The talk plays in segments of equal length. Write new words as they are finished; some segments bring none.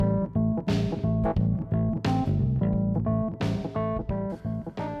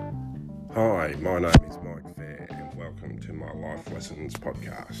Hi, my name is Mike Fair and welcome to my Life Lessons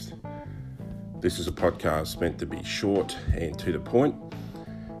podcast. This is a podcast meant to be short and to the point.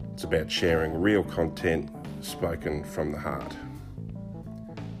 It's about sharing real content spoken from the heart.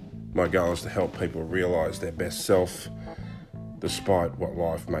 My goal is to help people realise their best self despite what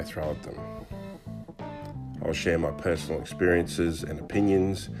life may throw at them. I'll share my personal experiences and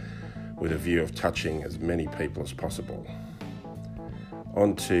opinions with a view of touching as many people as possible.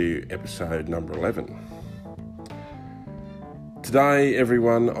 On to episode number 11. Today,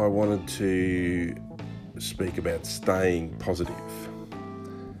 everyone, I wanted to speak about staying positive.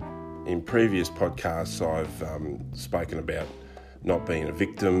 In previous podcasts, I've spoken about not being a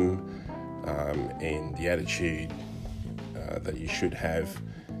victim and the attitude that you should have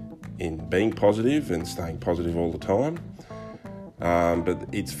in being positive and staying positive all the time. But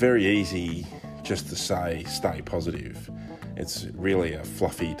it's very easy just to say stay positive. It's really a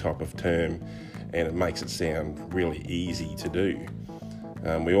fluffy type of term and it makes it sound really easy to do.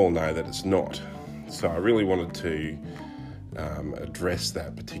 We all know that it's not. So I really wanted to address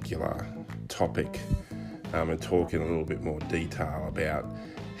that particular topic and talk in a little bit more detail about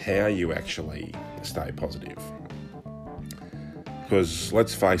how you actually stay positive. Because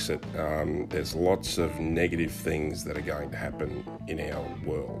let's face it, there's lots of negative things that are going to happen in our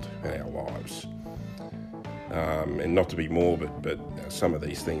world and our lives. And not to be morbid, but some of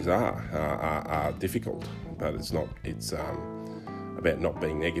these things are difficult, but it's about not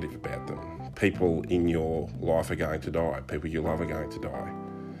being negative about them. People in your life are going to die. People you love are going to die.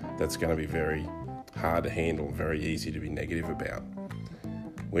 That's going to be very hard to handle, very easy to be negative about.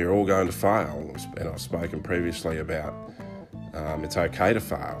 We're all going to fail, and I've spoken previously about it's okay to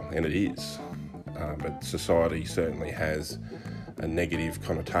fail, and it is. But society certainly has a negative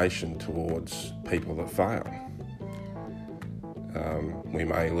connotation towards people that fail. We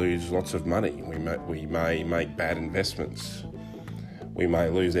may lose lots of money. We may make bad investments. We may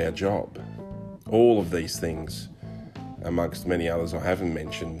lose our job. All of these things, amongst many others I haven't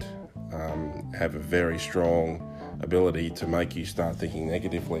mentioned, have a very strong ability to make you start thinking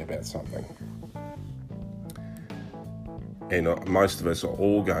negatively about something. And most of us are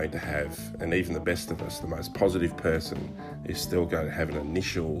all going to have, and even the best of us, the most positive person is still going to have an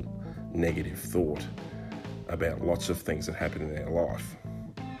initial negative thought about lots of things that happen in our life.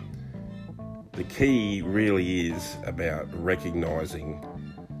 The key really is about recognising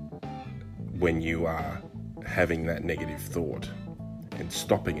when you are having that negative thought and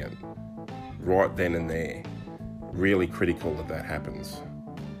stopping it right then and there. Really critical that happens.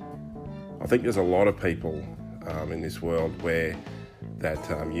 I think there's a lot of people in this world where that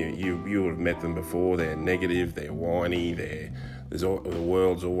you would have met them before. They're negative, they're whiny, the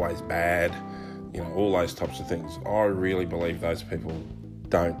world's always bad, all those types of things. I really believe those people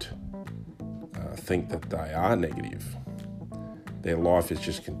don't think that they are negative. Their life is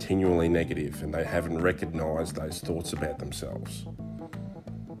just continually negative and they haven't recognised those thoughts about themselves.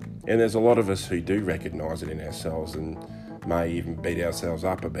 And there's a lot of us who do recognise it in ourselves and may even beat ourselves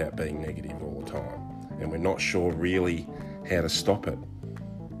up about being negative all the time. And we're not sure really how to stop it.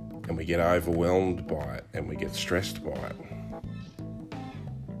 And we get overwhelmed by it and we get stressed by it.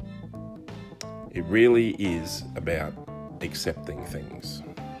 It really is about accepting things.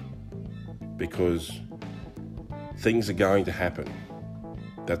 Because things are going to happen.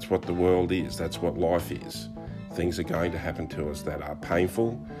 That's what the world is. That's what life is. Things are going to happen to us that are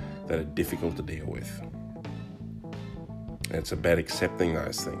painful, that are difficult to deal with. And it's about accepting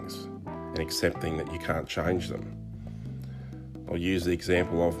those things and accepting that you can't change them. I'll use the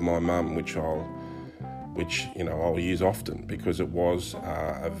example of my mum, which I'll use often because it was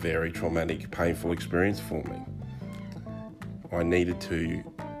a very traumatic, painful experience for me. I needed to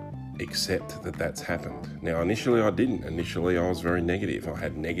accept that that's happened. Now, initially I didn't. Initially I was very negative. I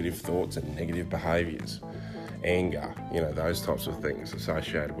had negative thoughts and negative behaviours. Anger, those types of things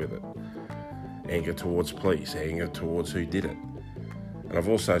associated with it. Anger towards police, anger towards who did it. And I've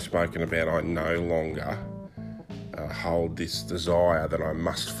also spoken about I no longer hold this desire that I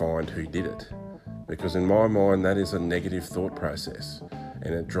must find who did it. Because in my mind, that is a negative thought process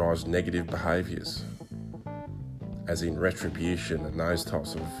and it drives negative behaviours, as in retribution and those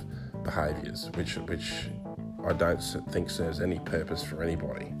types of behaviours, which I don't think serves any purpose for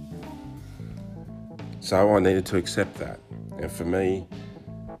anybody. So I needed to accept that. And for me,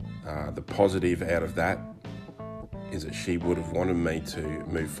 the positive out of that is that she would have wanted me to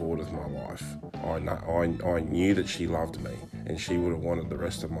move forward with my life. I knew that she loved me and she would have wanted the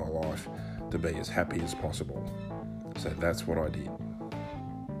rest of my life to be as happy as possible. So that's what I did.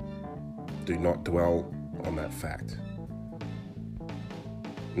 Do not dwell on that fact.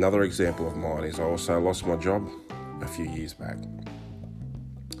 Another example of mine is I also lost my job a few years back.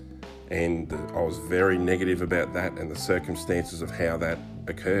 And I was very negative about that and the circumstances of how that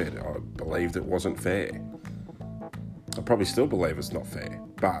occurred. I believed it wasn't fair. I probably still believe it's not fair,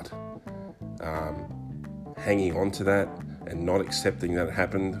 but hanging on to that and not accepting that it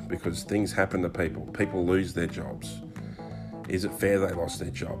happened, because things happen to people. People lose their jobs. Is it fair they lost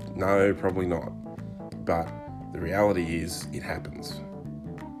their job? No, probably not. But the reality is it happens.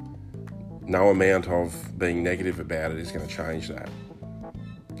 No amount of being negative about it is going to change that.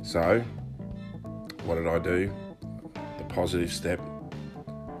 So, what did I do? The positive step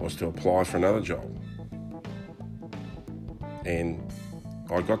was to apply for another job. And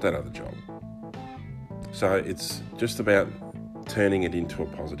I got that other job. So it's just about turning it into a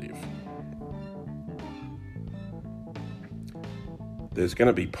positive. There's going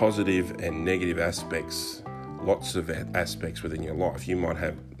to be positive and negative aspects, lots of aspects within your life. You might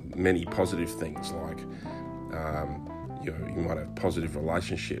have many positive things like you might have positive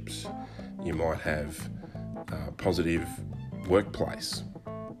relationships. You might have a positive workplace.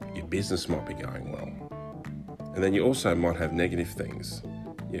 Your business might be going well. And then you also might have negative things.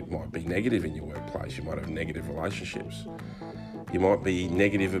 It might be negative in your workplace. You might have negative relationships. You might be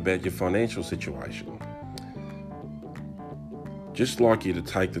negative about your financial situation. Just like you to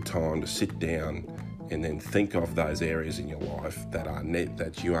take the time to sit down and then think of those areas in your life that are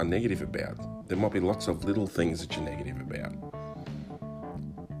that you are negative about. There might be lots of little things that you're negative about.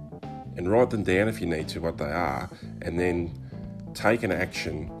 And write them down if you need to, what they are, and then take an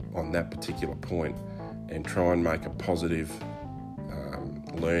action on that particular point and try and make a positive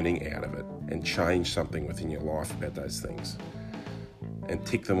learning out of it and change something within your life about those things and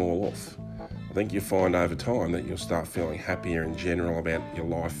tick them all off. I think you'll find over time that you'll start feeling happier in general about your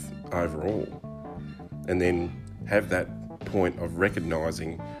life overall. And then have that point of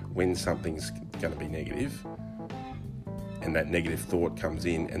recognising when something's going to be negative and that negative thought comes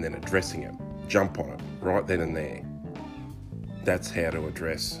in, and then addressing it. Jump on it right then and there. That's how to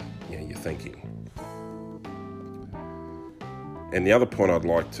address your thinking. And the other point I'd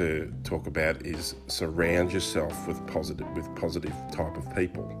like to talk about is surround yourself with positive type of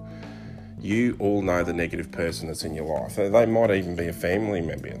people. You all know the negative person that's in your life. They might even be a family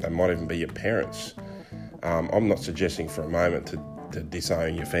member. They might even be your parents. I'm not suggesting for a moment to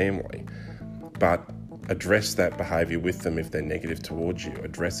disown your family, but address that behaviour with them if they're negative towards you.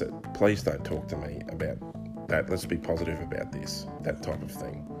 Address it. Please don't talk to me about that. Let's be positive about this, that type of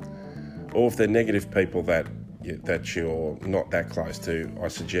thing. Or if they're negative people that you're not that close to, I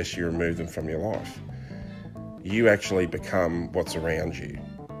suggest you remove them from your life. You actually become what's around you.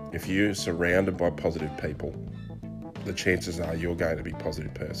 If you're surrounded by positive people, the chances are you're going to be a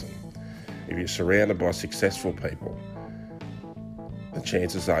positive person. If you're surrounded by successful people, the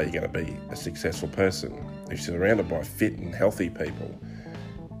chances are you're going to be a successful person. If you're surrounded by fit and healthy people,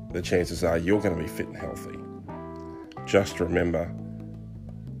 the chances are you're going to be fit and healthy. Just remember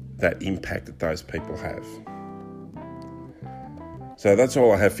that impact that those people have. So that's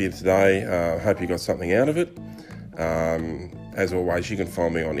all I have for you today. I hope you got something out of it. As always, you can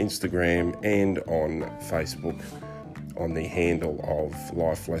find me on Instagram and on Facebook on the handle of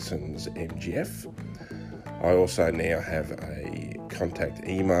Life Lessons MGF. I also now have a contact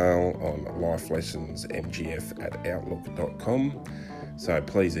email on lifelessonsmgf@outlook.com. So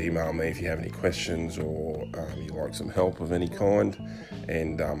please email me if you have any questions or you'd like some help of any kind,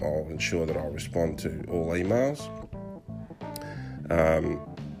 and I'll ensure that I'll respond to all emails.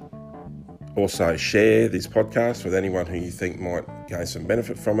 Also share this podcast with anyone who you think might gain some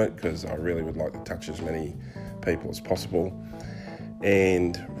benefit from it, because I really would like to touch as many people as possible.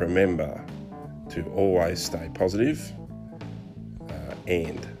 And remember to always stay positive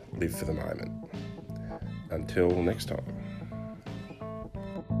and live for the moment. Until next time.